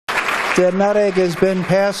Nareg has been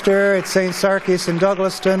pastor at St. Sarkis in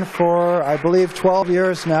Douglaston for, I believe, 12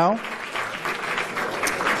 years now.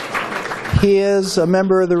 He is a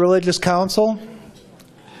member of the Religious Council.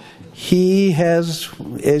 He has,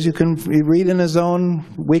 as you can read in his own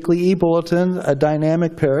weekly e-bulletin, a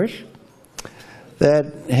dynamic parish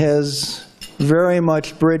that has very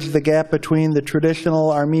much bridged the gap between the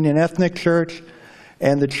traditional Armenian ethnic church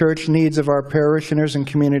and the church needs of our parishioners and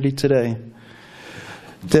community today.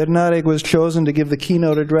 Nareg was chosen to give the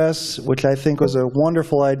keynote address, which I think was a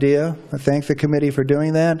wonderful idea. I thank the committee for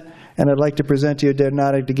doing that, and I'd like to present to you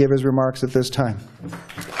Nareg to give his remarks at this time.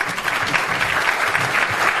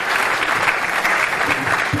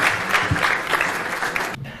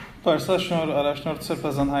 Պարսաշնոր առաջնորդ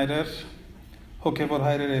սրբազան հայրեր, հոգևոր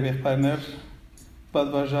հայրեր և եղբայրներ,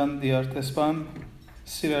 բադվարժան դիարտեսպան,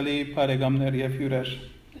 սիրելի բարեկամներ և հյուրեր.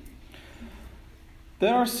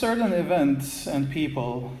 There are certain events and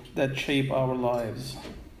people that shape our lives.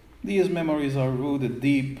 These memories are rooted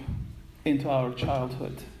deep into our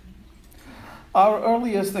childhood. Our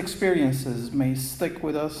earliest experiences may stick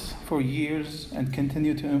with us for years and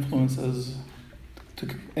continue to influence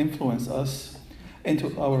us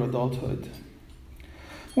into our adulthood.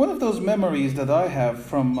 One of those memories that I have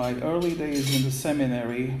from my early days in the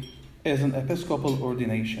seminary is an episcopal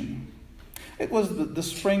ordination. It was the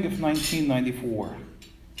spring of 1994.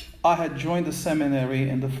 I had joined the seminary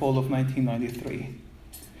in the fall of 1993.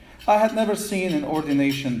 I had never seen an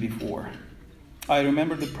ordination before. I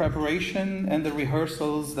remember the preparation and the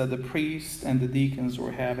rehearsals that the priest and the deacons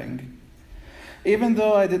were having. Even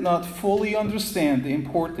though I did not fully understand the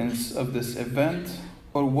importance of this event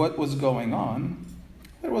or what was going on,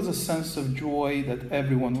 there was a sense of joy that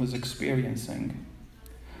everyone was experiencing.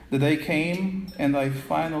 The day came, and I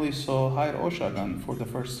finally saw Hayr Oshagan for the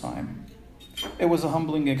first time. It was a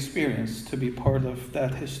humbling experience to be part of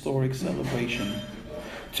that historic celebration,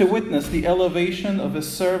 to witness the elevation of a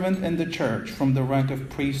servant in the church from the rank of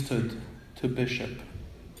priesthood to bishop.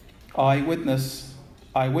 I witnessed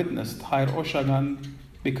Hayr Oshagan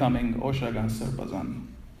becoming Oshagan Sirpazan.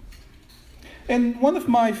 In one of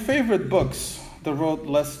my favorite books, The Road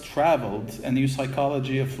Less Traveled, A New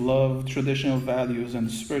Psychology of Love, Traditional Values,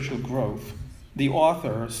 and Spiritual Growth, the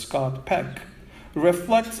author, Scott Peck,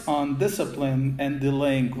 reflects on discipline and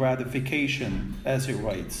delaying gratification, as he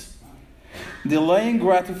writes. Delaying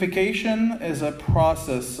gratification is a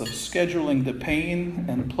process of scheduling the pain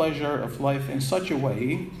and pleasure of life in such a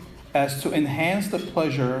way as to enhance the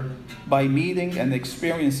pleasure by meeting and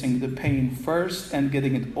experiencing the pain first and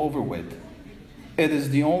getting it over with. It is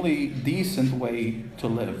the only decent way to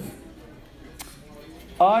live.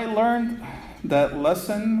 I learned that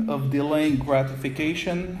lesson of delaying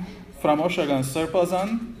gratification from Oshagan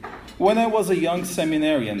Sirpazan when I was a young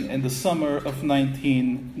seminarian in the summer of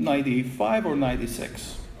 1995 or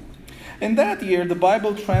 96. In that year, the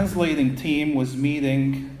Bible translating team was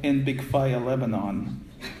meeting in Bigfaya, Lebanon.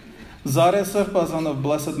 Zare Sirpazan of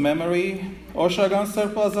blessed memory, Oshagan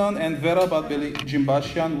Sirpazan, and Vera Badbeli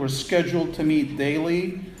Jimbashian were scheduled to meet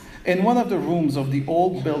daily in one of the rooms of the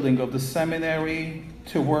old building of the seminary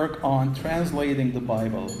to work on translating the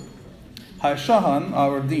Bible. Hayr Shahan,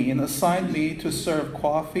 our dean, assigned me to serve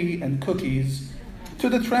coffee and cookies to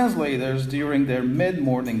the translators during their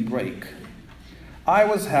mid-morning break. I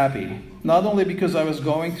was happy, not only because I was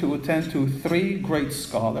going to attend to 3 great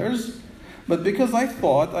scholars, but because I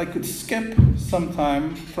thought I could skip some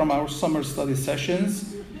time from our summer study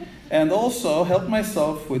sessions and also help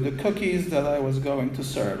myself with the cookies that I was going to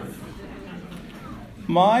serve.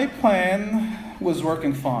 My plan was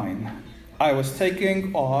working fine. I was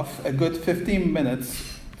taking off a good 15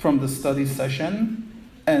 minutes from the study session,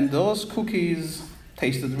 and those cookies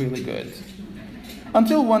tasted really good.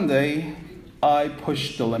 Until one day, I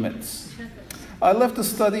pushed the limits. I left the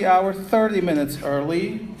study hour 30 minutes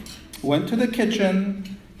early, went to the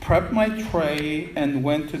kitchen, prepped my tray, and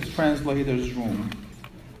went to the translator's room.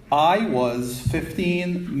 I was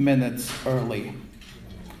 15 minutes early.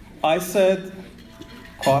 I said,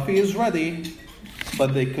 "Coffee is ready,"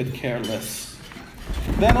 but they could care less.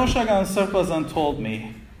 Then Oshagan Sirpazan told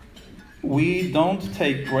me, "We don't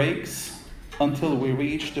take breaks until we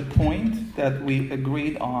reach the point that we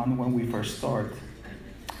agreed on when we first started."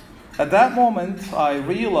 At that moment, I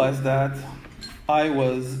realized that I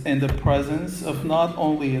was in the presence of not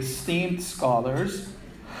only esteemed scholars,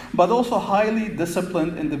 but also highly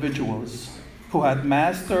disciplined individuals who had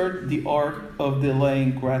mastered the art of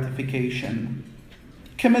delaying gratification.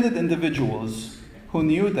 Committed individuals who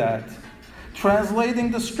knew that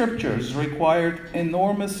translating the scriptures required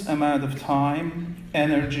enormous amount of time,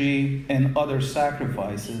 energy, and other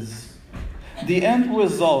sacrifices. The end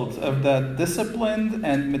result of that disciplined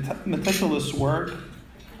and meticulous work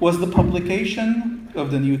was the publication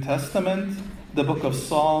of the New Testament, the Book of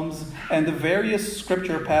Psalms, and the various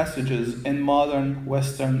scripture passages in modern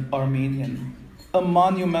Western Armenian, a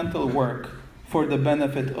monumental work for the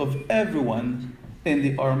benefit of everyone in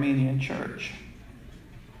the Armenian Church.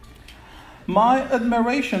 My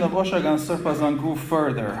admiration of Oshagan Sirpazan grew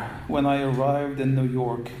further when I arrived in New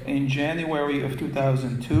York in January of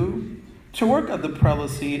 2002 to work at the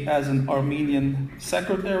prelacy as an Armenian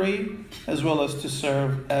secretary, as well as to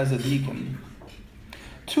serve as a deacon.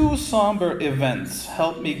 Two somber events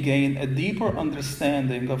helped me gain a deeper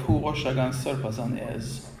understanding of who Oshagan Sirpazan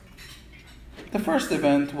is. The first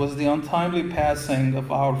event was the untimely passing of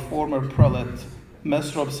our former prelate,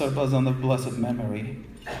 Mesrop Sirpazan of blessed memory.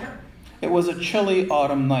 It was a chilly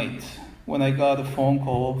autumn night when I got a phone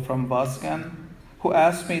call from Vasgan, who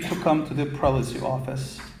asked me to come to the prelacy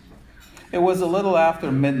office. It was a little after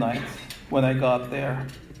midnight when I got there.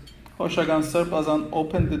 Oshagan Sirpazan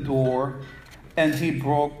opened the door and he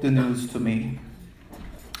broke the news to me.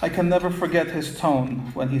 I can never forget his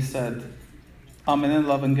tone when he said, "Amenen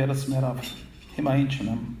lavın gerasmerav,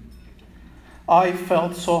 himayinchinem." I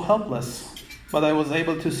felt so helpless, but I was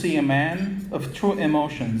able to see a man of true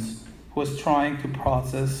emotions who was trying to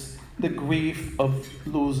process the grief of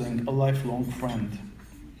losing a lifelong friend.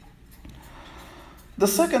 The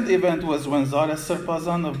second event was when Zara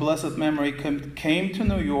Sirpazan of blessed memory came to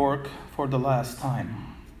New York for the last time.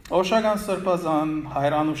 Oshagan Sirpazan,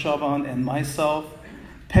 Hayranu Shaban, and myself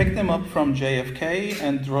picked him up from JFK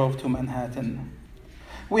and drove to Manhattan.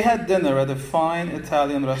 We had dinner at a fine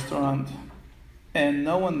Italian restaurant, and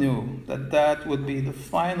no one knew that that would be the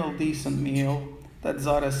final decent meal that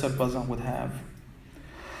Zara Sirpazan would have.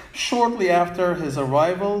 Shortly after his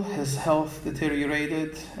arrival, his health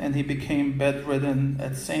deteriorated and he became bedridden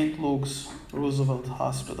at St. Luke's Roosevelt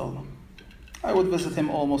Hospital. I would visit him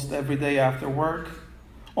almost every day after work,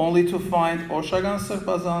 only to find Oshagan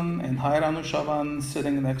Sirpazan and Hayranu Shaban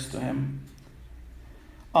sitting next to him.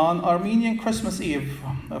 On Armenian Christmas Eve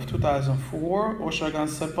of 2004, Oshagan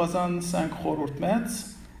Sirpazan sang Chorut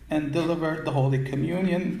Metz and delivered the Holy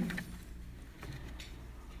Communion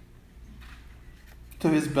to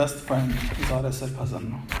his best friend, Zara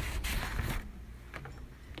Sirpazan.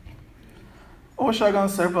 Oshagan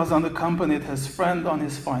Sirpazan accompanied his friend on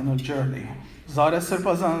his final journey. Zara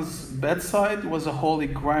Sirpazan's bedside was a holy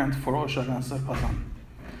grant for Oshagan Sirpazan.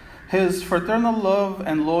 His fraternal love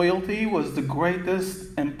and loyalty was the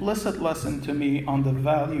greatest implicit lesson to me on the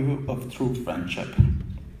value of true friendship.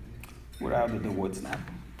 We're out of the woods now.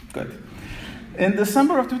 Good. In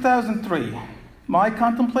December of 2003, my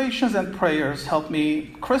contemplations and prayers helped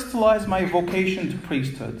me crystallize my vocation to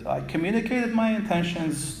priesthood. I communicated my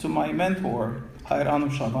intentions to my mentor,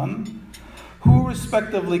 Hayranu Shaban, who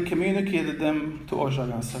respectively communicated them to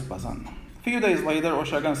Oshagan Sirpazan. A few days later,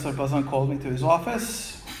 Oshagan Sirpazan called me to his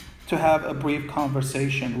office to have a brief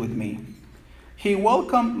conversation with me. He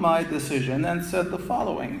welcomed my decision and said the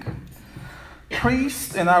following: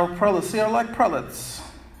 "Priests in our prelacy are like prelates.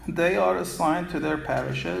 They are assigned to their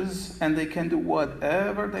parishes and they can do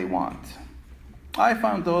whatever they want." I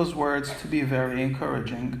found those words to be very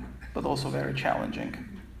encouraging, but also very challenging.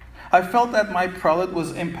 I felt that my prelate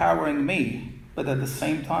was empowering me, but at the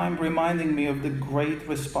same time reminding me of the great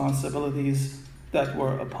responsibilities that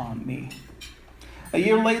were upon me. A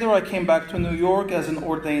year later, I came back to New York as an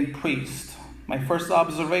ordained priest. My first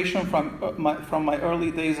observation from my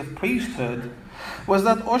early days of priesthood was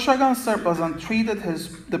that Oshagan Sirpazan treated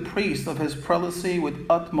the priest of his prelacy with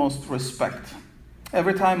utmost respect.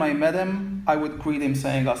 Every time I met him, I would greet him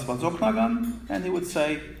saying "Asvazoknagan," and he would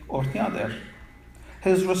say "Ortyader."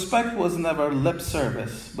 His respect was never lip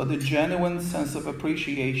service, but a genuine sense of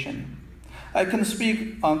appreciation. I can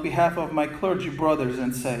speak on behalf of my clergy brothers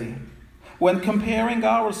and say, when comparing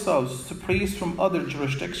ourselves to priests from other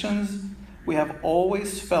jurisdictions, we have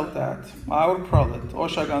always felt that our prelate,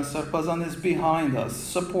 Oshagan Sirpazan, is behind us,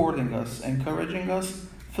 supporting us, encouraging us,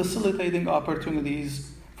 facilitating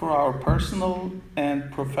opportunities for our personal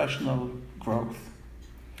and professional growth.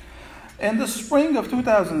 In the spring of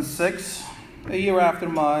 2006, a year after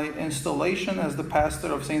my installation as the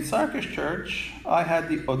pastor of St. Sarkis Church, I had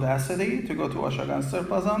the audacity to go to Oshagan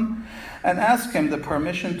Sirpazan and ask him the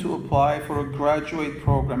permission to apply for a graduate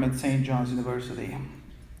program at St. John's University.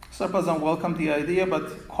 Sirpazan welcomed the idea,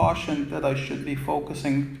 but cautioned that I should be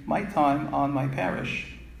focusing my time on my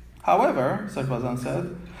parish. However, Sirpazan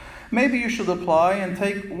said, maybe you should apply and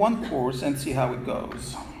take one course and see how it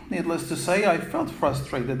goes. Needless to say, I felt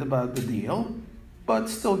frustrated about the deal, but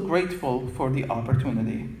still grateful for the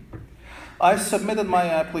opportunity. I submitted my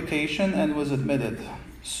application and was admitted.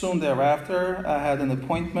 Soon thereafter, I had an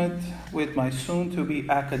appointment with my soon-to-be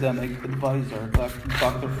academic advisor,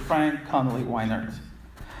 Dr. Frank Connolly Weinert.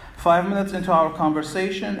 5 minutes into our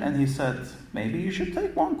conversation, and he said, maybe you should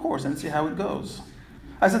take one course and see how it goes.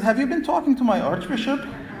 I said, have you been talking to my archbishop?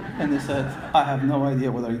 And he said, I have no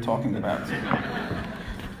idea what are you talking about.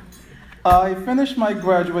 I finished my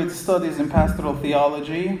graduate studies in pastoral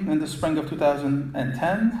theology in the spring of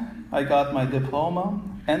 2010. I got my diploma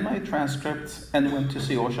and my transcripts and went to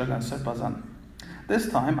see Oshagan Sirpazan. This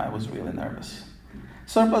time I was really nervous.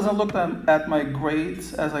 Sirpazan looked at my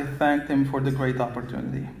grades as I thanked him for the great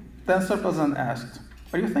opportunity. Then Sirpazan asked,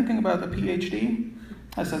 are you thinking about a PhD?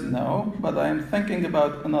 I said, no, but I am thinking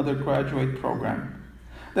about another graduate program.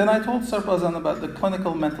 Then I told Sirpazan about the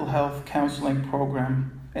clinical mental health counseling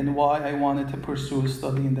program and why I wanted to pursue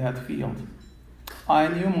study in that field. I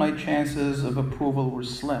knew my chances of approval were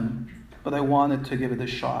slim, but I wanted to give it a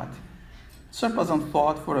shot. Sirpazan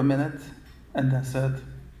thought for a minute and then said,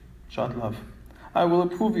 Shadlov, I will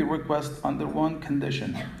approve your request under one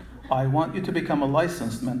condition. I want you to become a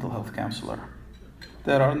licensed mental health counselor.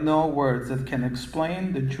 There are no words that can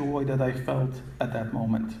explain the joy that I felt at that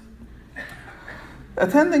moment.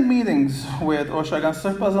 Attending meetings with Oshagan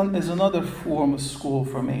Sirpazan is another form of school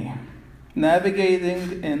for me.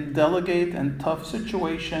 Navigating in delicate and tough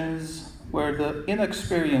situations where the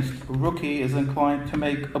inexperienced rookie is inclined to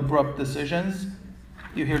make abrupt decisions,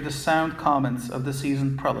 you hear the sound comments of the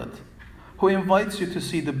seasoned prelate, who invites you to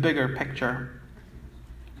see the bigger picture.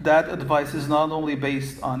 That advice is not only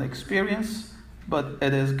based on experience, but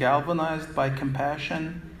it is galvanized by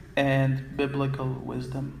compassion and biblical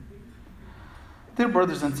wisdom. Dear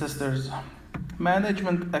brothers and sisters,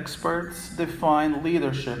 management experts define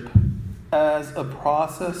leadership as a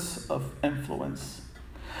process of influence.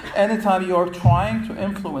 Anytime you are trying to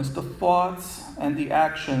influence the thoughts and the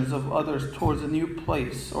actions of others towards a new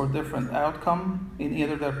place or different outcome in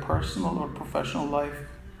either their personal or professional life,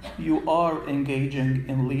 you are engaging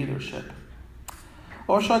in leadership.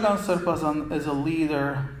 Oshagan Sirpazan is a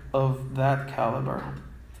leader of that caliber.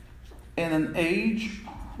 In an age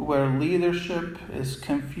where leadership is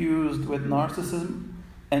confused with narcissism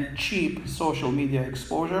and cheap social media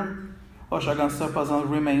exposure, Oshagan Sirpazan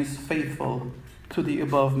remains faithful to the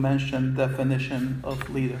above-mentioned definition of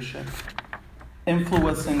leadership,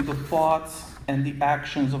 influencing the thoughts and the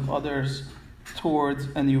actions of others towards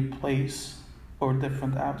a new place or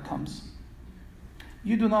different outcomes.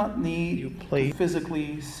 You do not need to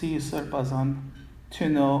physically see Sirpazan to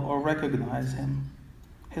know or recognize him.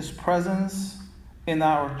 His presence in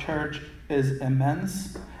our church is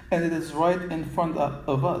immense, and it is right in front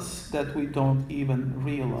of us that we don't even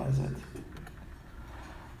realize it.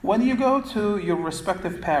 When you go to your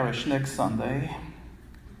respective parish next Sunday,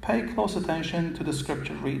 pay close attention to the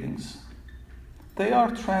scripture readings. They are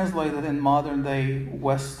translated in modern-day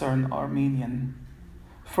Western Armenian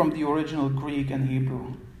from the original Greek and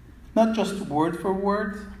Hebrew, not just word for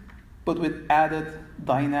word, but with added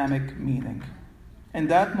dynamic meaning. In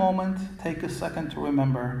that moment, take a second to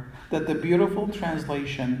remember that the beautiful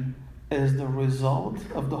translation is the result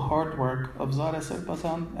of the hard work of Zara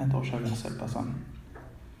Sirpazan and Oshagan Sirpazan.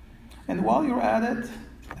 And while you're at it,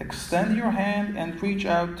 extend your hand and reach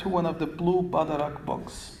out to one of the blue Badarak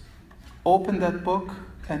books. Open that book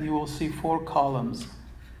and you will see 4 columns: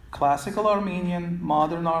 Classical Armenian,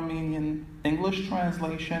 Modern Armenian, English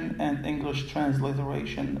translation, and English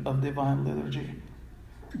transliteration of Divine Liturgy.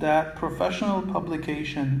 That professional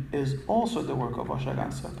publication is also the work of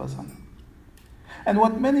Oshagan Sirpazan. And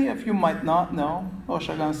what many of you might not know,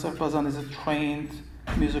 Oshagan Sirpazan is a trained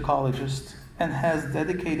musicologist and has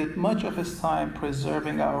dedicated much of his time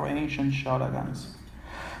preserving our ancient sharagans.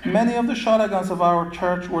 Many of the sharagans of our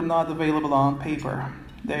church were not available on paper.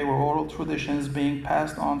 They were oral traditions being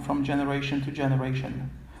passed on from generation to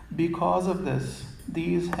generation. Because of this,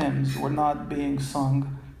 these hymns were not being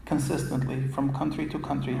sung consistently from country to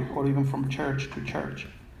country or even from church to church.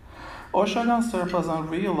 Oshagan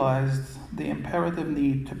Sirpazan realized the imperative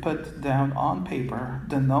need to put down on paper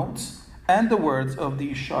the notes and the words of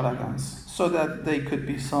these sharagans so that they could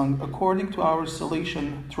be sung according to our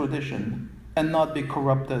Cilician tradition and not be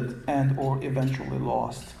corrupted and or eventually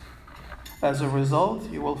lost. As a result,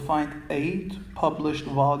 you will find 8 published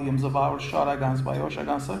volumes of our sharagans by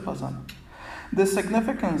Oshagan Sirpazan. The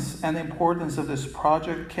significance and importance of this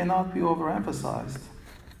project cannot be overemphasized.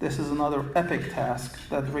 This is another epic task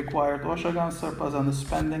that required Oshagan Sirpazan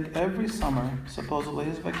spending every summer, supposedly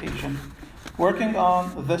his vacation, working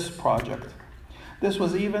on this project. This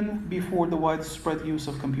was even before the widespread use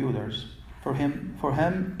of computers. For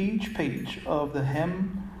him, each page of the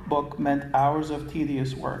hymn book meant hours of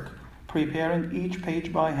tedious work, preparing each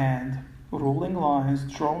page by hand, ruling lines,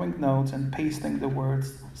 drawing notes, and pasting the words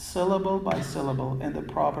syllable by syllable in the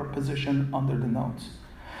proper position under the notes.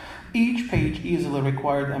 Each page easily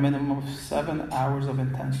required a minimum of 7 hours of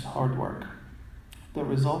intense hard work. The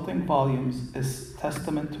resulting volumes is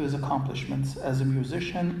testament to his accomplishments as a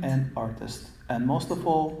musician and artist, and most of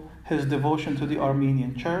all, his devotion to the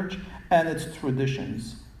Armenian Church and its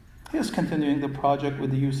traditions. He is continuing the project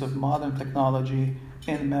with the use of modern technology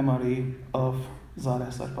in memory of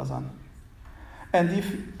Zareh Sarpazan.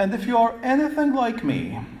 And if you are anything like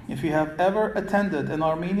me, if you have ever attended an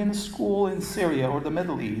Armenian school in Syria or the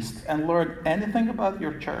Middle East and learned anything about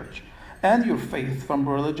your church and your faith from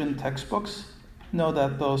religion textbooks, know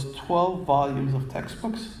that those 12 volumes of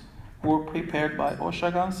textbooks were prepared by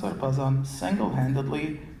Oshagan Sarpazan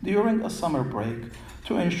single-handedly during a summer break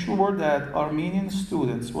to ensure that Armenian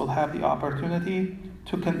students will have the opportunity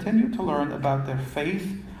to continue to learn about their faith,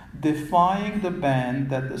 defying the ban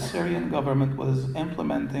that the Syrian government was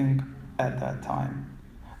implementing at that time.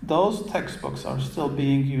 Those textbooks are still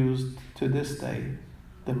being used to this day,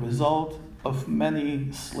 the result of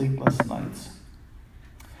many sleepless nights.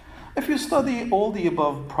 If you study all the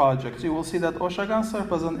above projects, you will see that Oshagan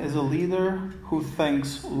Sarpazan is a leader who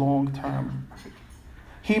thinks long-term.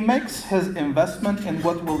 He makes his investment in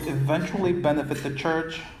what will eventually benefit the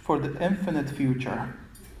church for the infinite future.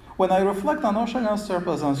 When I reflect on Oshagan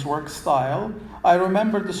Sarpazan's work style, I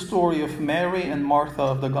remember the story of Mary and Martha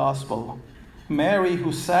of the Gospel. Mary,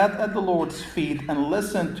 who sat at the Lord's feet and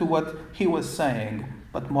listened to what he was saying,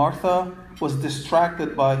 but Martha was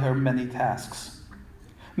distracted by her many tasks.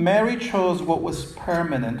 Mary chose what was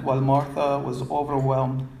permanent, while Martha was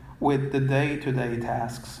overwhelmed with the day-to-day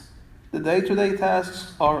tasks. The day-to-day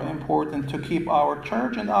tasks are important to keep our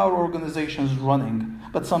church and our organizations running,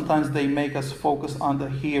 but sometimes they make us focus on the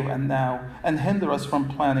here and now and hinder us from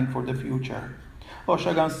planning for the future.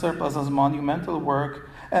 Oshagan Sarpazan's monumental work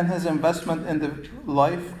and his investment in the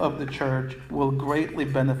life of the church will greatly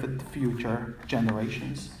benefit the future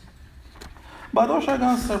generations. But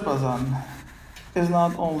Oshagan Sarpazan is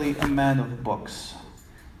not only a man of books.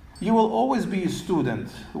 You will always be a student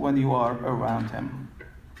when you are around him.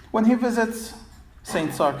 When he visits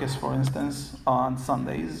St. Sarkis, for instance, on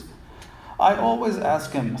Sundays, I always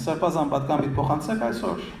ask him, Sarpazan, bat kam bit pochantsek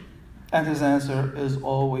aysor? And his answer is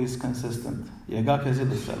always consistent. Yega kezi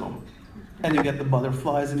l'selo. And you get the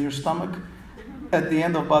butterflies in your stomach. At the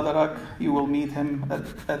end of Badarak, you will meet him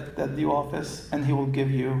at the office, and he will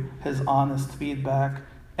give you his honest feedback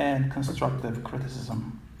and constructive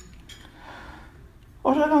criticism.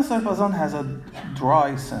 Oshagan Sarpazan has a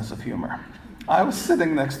dry sense of humor. I was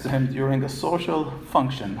sitting next to him during a social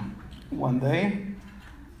function one day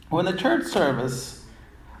when the church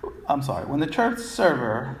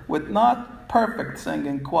server with not perfect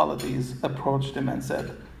singing qualities approached him and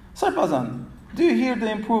said, Sarpazan, do you hear the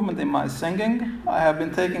improvement in my singing? I have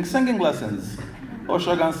been taking singing lessons.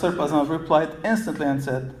 Oshagan Sarpazan replied instantly and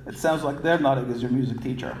said, it sounds like their Nareg is your music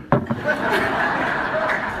teacher.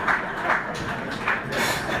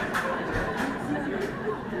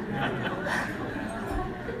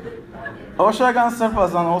 Oshagan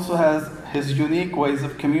Sarpazan also has his unique ways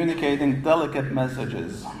of communicating delicate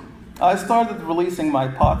messages. I started releasing my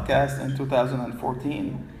podcast in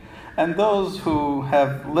 2014, and those who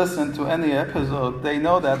have listened to any episode, they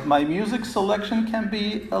know that my music selection can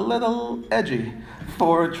be a little edgy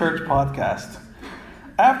for a church podcast.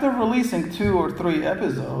 After releasing 2 or 3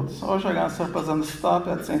 episodes, Oshagan Sarpazan stopped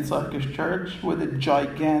at St. Sarkis Church with a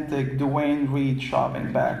gigantic Duane Reed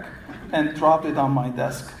shopping bag and dropped it on my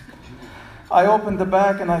desk. I opened the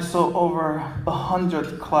bag and I saw over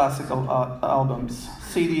 100 classical albums,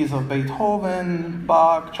 CDs of Beethoven,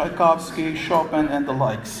 Bach, Tchaikovsky, Chopin, and the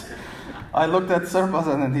likes. I looked at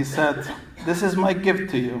Sarpazan and he said, this is my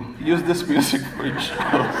gift to you. Use this music for your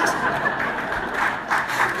shows.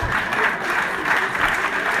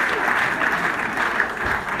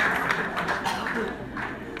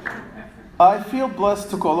 I feel blessed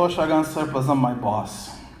to call Oshagan Sarpazan my boss.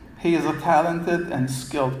 He is a talented and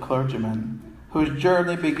skilled clergyman whose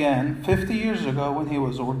journey began 50 years ago when he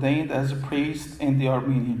was ordained as a priest in the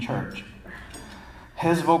Armenian Church.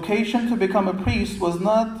 His vocation to become a priest was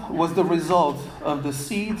the result of the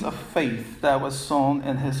seeds of faith that was sown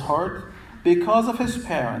in his heart because of his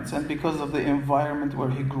parents and because of the environment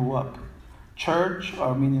where he grew up. Church,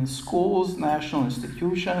 Armenian schools, national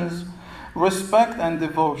institutions, respect and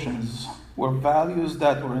devotions were values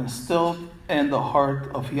that were instilled in the heart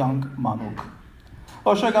of young Manuk.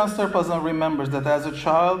 Oshagan Sarpazan remembers that as a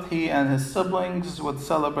child, he and his siblings would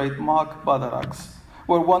celebrate mock badaraks,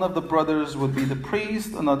 where one of the brothers would be the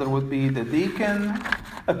priest, another would be the deacon,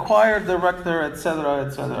 a choir director, etc.,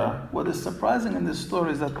 etc. What is surprising in this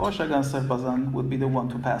story is that Oshagan Serpazan would be the one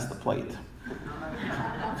to pass the plate.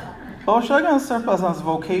 Oshagan Serpazan's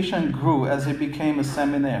vocation grew as he became a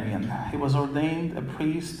seminarian. He was ordained a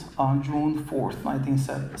priest on June 4th,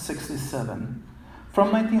 1967.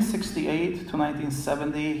 From 1968 to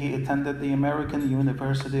 1970, he attended the American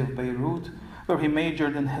University of Beirut, where he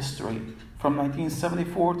majored in history. From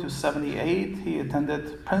 1974 to 78, he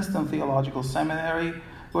attended Princeton Theological Seminary,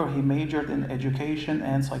 where he majored in education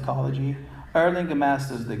and psychology, earning a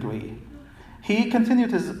master's degree. He continued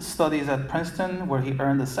his studies at Princeton, where he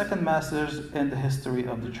earned a second master's in the history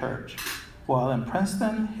of the church. While in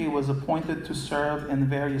Princeton, he was appointed to serve in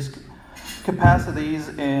various capacities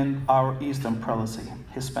in our Eastern Prelacy.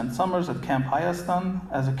 He spent summers at Camp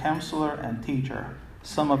Hayastan as a counselor and teacher.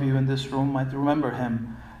 Some of you in this room might remember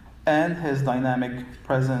him and his dynamic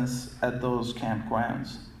presence at those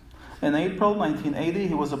campgrounds. In April 1980,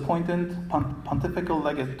 he was appointed pontifical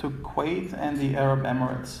legate to Kuwait and the Arab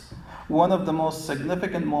Emirates. One of the most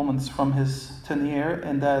significant moments from his tenure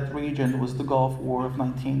in that region was the Gulf War of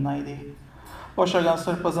 1990. Oshagan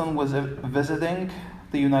Serpazan was visiting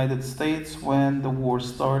the United States when the war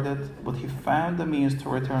started, but he found the means to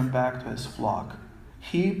return back to his flock.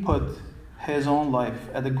 He put his own life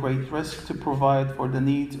at a great risk to provide for the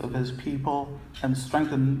needs of his people and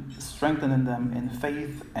strengthening them in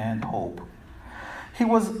faith and hope. He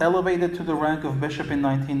was elevated to the rank of bishop in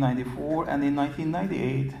 1994, and in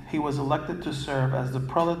 1998, he was elected to serve as the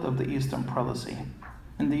prelate of the Eastern Prelacy.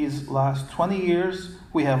 In these last 20 years,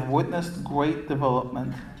 we have witnessed great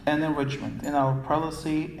development and enrichment in our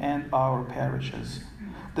prelacy and our parishes.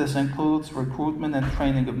 This includes recruitment and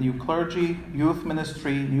training of new clergy, youth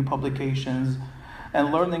ministry, new publications, and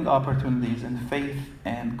learning opportunities in faith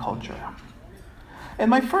and culture. In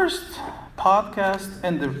my first podcast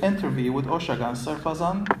and the interview with Oshagan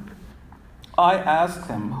Serpazan, I asked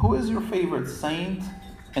him, "Who is your favorite saint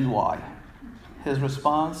and why?" His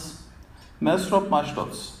response, Mesrop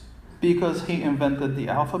Mashtots, because he invented the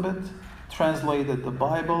alphabet, translated the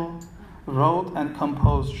Bible, wrote and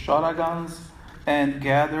composed sharagans, and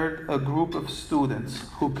gathered a group of students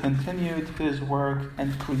who continued his work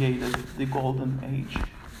and created the Golden Age.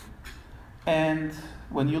 And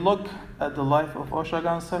when you look at the life of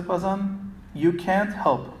Oshagan Serpazan, you can't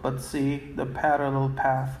help but see the parallel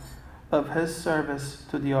path of his service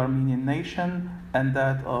to the Armenian nation and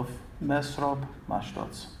that of Mesrop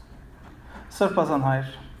Mashtots. Serpazan Hayr,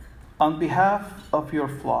 on behalf of your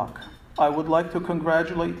flock, I would like to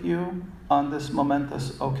congratulate you on this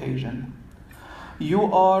momentous occasion.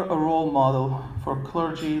 You are a role model for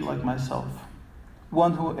clergy like myself,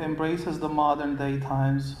 one who embraces the modern day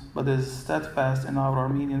times but is steadfast in our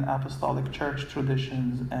Armenian Apostolic Church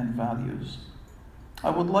traditions and values.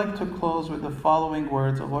 I would like to close with the following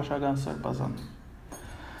words of Oshagan Serpazan.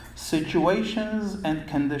 Situations and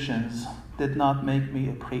conditions did not make me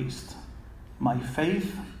a priest. My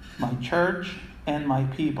faith, my church, and my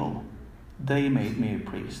people, they made me a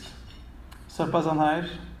priest. Serpazan Hayr,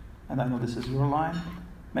 and I know this is your line,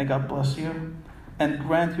 may God bless you and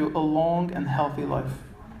grant you a long and healthy life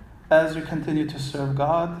as you continue to serve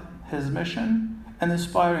God, His mission, and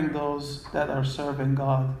inspiring those that are serving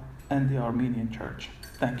God and the Armenian Church.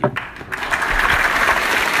 Thank you.